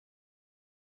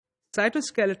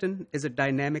Cytoskeleton is a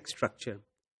dynamic structure.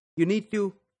 You need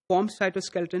to form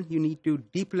cytoskeleton, you need to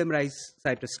depolymerize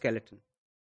cytoskeleton.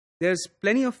 There's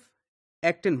plenty of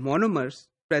actin monomers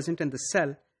present in the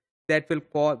cell that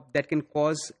can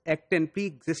cause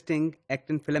pre-existing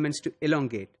actin filaments to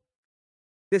elongate.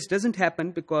 This doesn't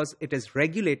happen because it is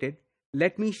regulated.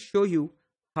 Let me show you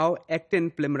how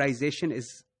actin polymerization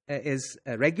is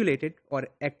regulated, or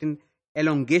actin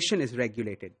elongation is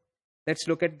regulated. Let's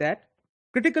look at that.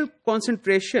 Critical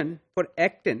concentration for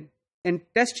actin in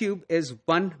test tube is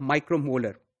 1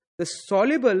 micromolar. The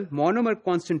soluble monomer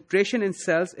concentration in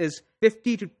cells is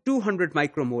 50 to 200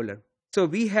 micromolar. So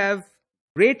we have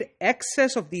great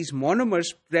excess of these monomers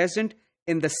present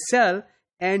in the cell,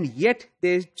 and yet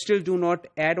they still do not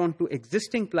add on to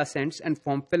existing plus ends and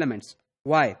form filaments.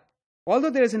 Why? Although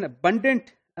there is an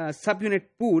abundant subunit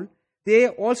pool, they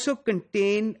also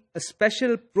contain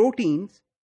special proteins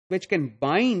which can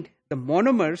bind the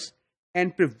monomers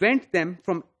and prevent them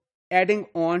from adding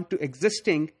on to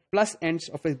existing plus ends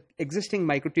of existing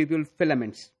microtubule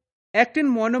filaments. Actin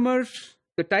monomers,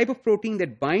 the type of protein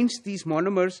that binds these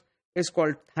monomers, is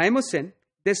called thymosin.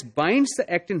 This binds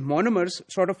the actin monomers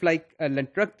sort of like a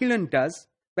lantraculin does.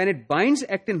 When it binds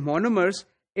actin monomers,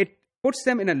 it puts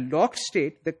them in a locked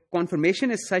state. The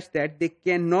conformation is such that they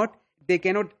cannot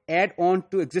add on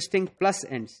to existing plus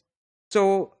ends.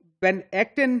 So when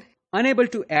actin unable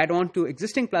to add on to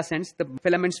existing plus ends, the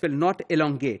filaments will not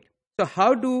elongate. So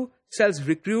how do cells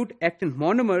recruit actin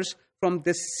monomers from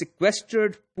this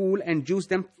sequestered pool and use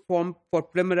them for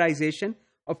polymerization?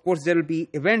 Of course, there will be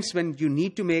events when you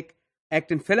need to make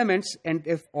actin filaments, and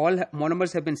if all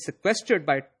monomers have been sequestered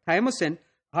by thymosin,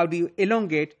 how do you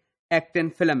elongate actin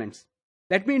filaments?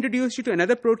 Let me introduce you to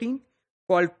another protein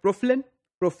called profilin.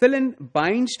 Profilin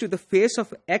binds to the face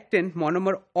of actin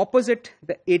monomer opposite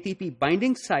the ATP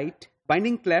binding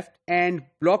cleft, and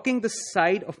blocking the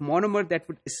side of monomer that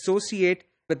would associate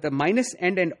with the minus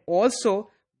end. And also,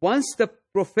 once the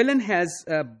profilin has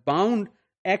bound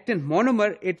actin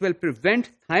monomer, it will prevent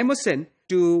thymosin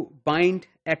to bind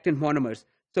actin monomers.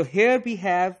 So here we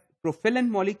have profilin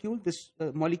molecule. This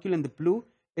molecule in the blue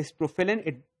is profilin.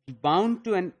 It bound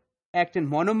to an actin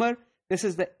monomer. This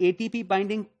is the ATP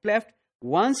binding cleft.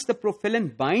 Once the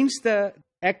profilin binds the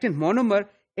actin monomer,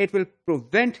 it will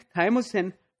prevent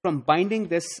thymosin from binding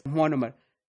this monomer.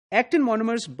 Actin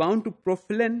monomers bound to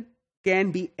profilin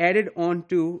can be added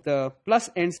onto the plus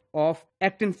ends of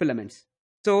actin filaments.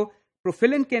 So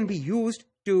profilin can be used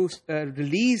to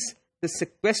release the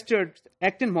sequestered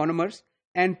actin monomers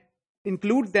and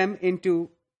include them into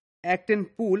actin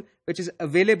pool, which is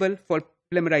available for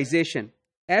polymerization.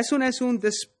 As soon as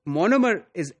this monomer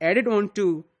is added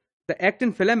onto the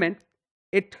actin filament,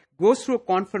 it goes through a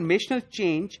conformational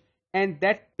change, and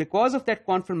that because of that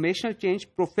conformational change,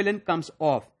 profilin comes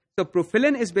off. So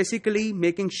profilin is basically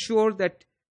making sure that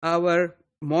our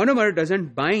monomer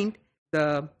doesn't bind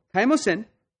the thymosin,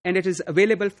 and it is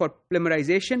available for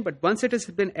polymerization. But once it has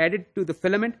been added to the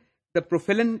filament, the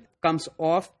profilin comes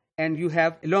off and you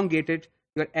have elongated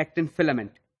your actin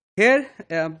filament. Here,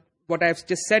 what I've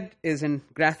just said is in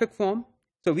graphic form.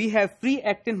 So we have free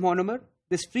actin monomer.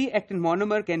 This free actin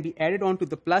monomer can be added onto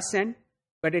the plus end,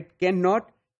 but it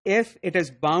cannot if it is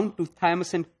bound to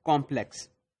thymosin complex.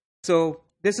 So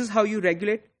this is how you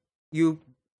regulate. You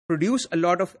produce a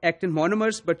lot of actin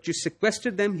monomers, but you sequester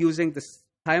them using the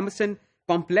thymosin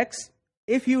complex.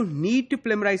 If you need to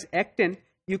polymerize actin,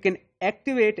 you can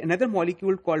activate another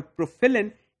molecule called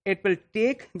profilin. It will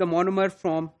take the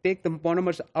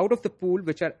monomers out of the pool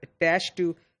which are attached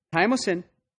to thymosin.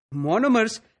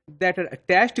 Monomers that are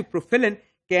attached to profilin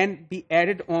can be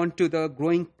added on to the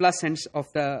growing plus ends of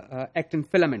the actin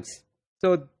filaments.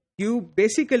 So you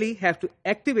basically have to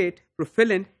activate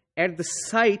profilin at the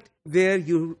site where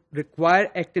you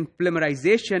require actin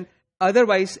polymerization.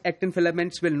 Otherwise, actin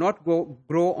filaments will not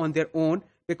grow on their own,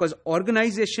 because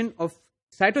organization of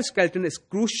cytoskeleton is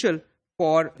crucial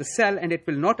for the cell, and it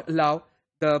will not allow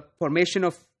the formation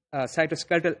of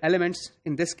cytoskeletal elements,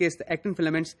 in this case the actin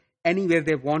filaments, anywhere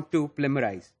they want to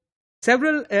polymerize.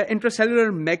 Several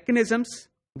intracellular mechanisms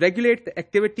regulate the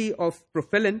activity of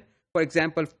profilin. For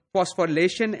example,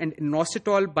 phosphorylation and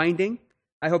inositol binding.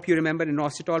 I hope you remember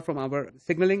inositol from our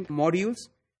signaling modules.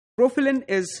 Profilin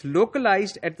is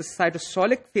localized at the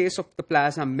cytosolic phase of the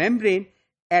plasma membrane.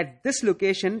 At this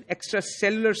location,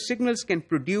 extracellular signals can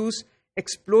produce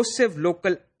explosive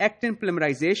local actin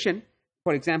polymerization,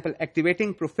 for example,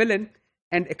 activating profilin,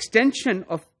 and extension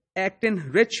of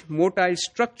actin-rich motile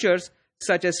structures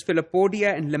such as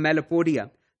filopodia and lamellopodia.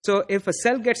 So if a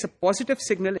cell gets a positive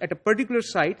signal at a particular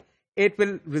site, it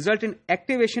will result in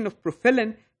activation of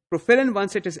profilin. Profilin,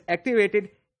 once it is activated,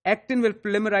 actin will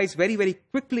polymerize very, very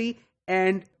quickly,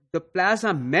 and the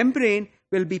plasma membrane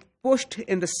will be pushed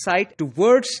in the site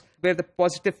towards where the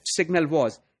positive signal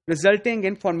was, resulting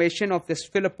in formation of this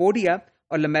filopodia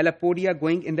or lamellipodia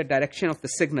going in the direction of the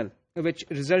signal, which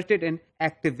resulted in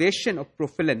activation of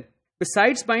profilin.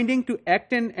 Besides binding to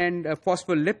actin and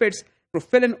phospholipids,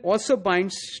 profilin also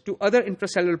binds to other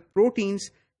intracellular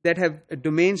proteins that have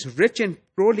domains rich in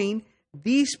proline.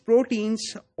 These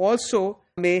proteins also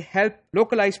may help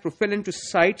localize profilin to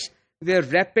sites where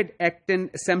rapid actin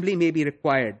assembly may be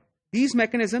required. These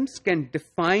mechanisms can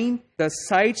define the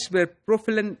sites where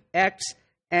profilin acts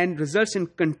and results in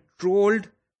controlled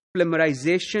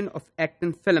polymerization of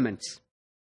actin filaments.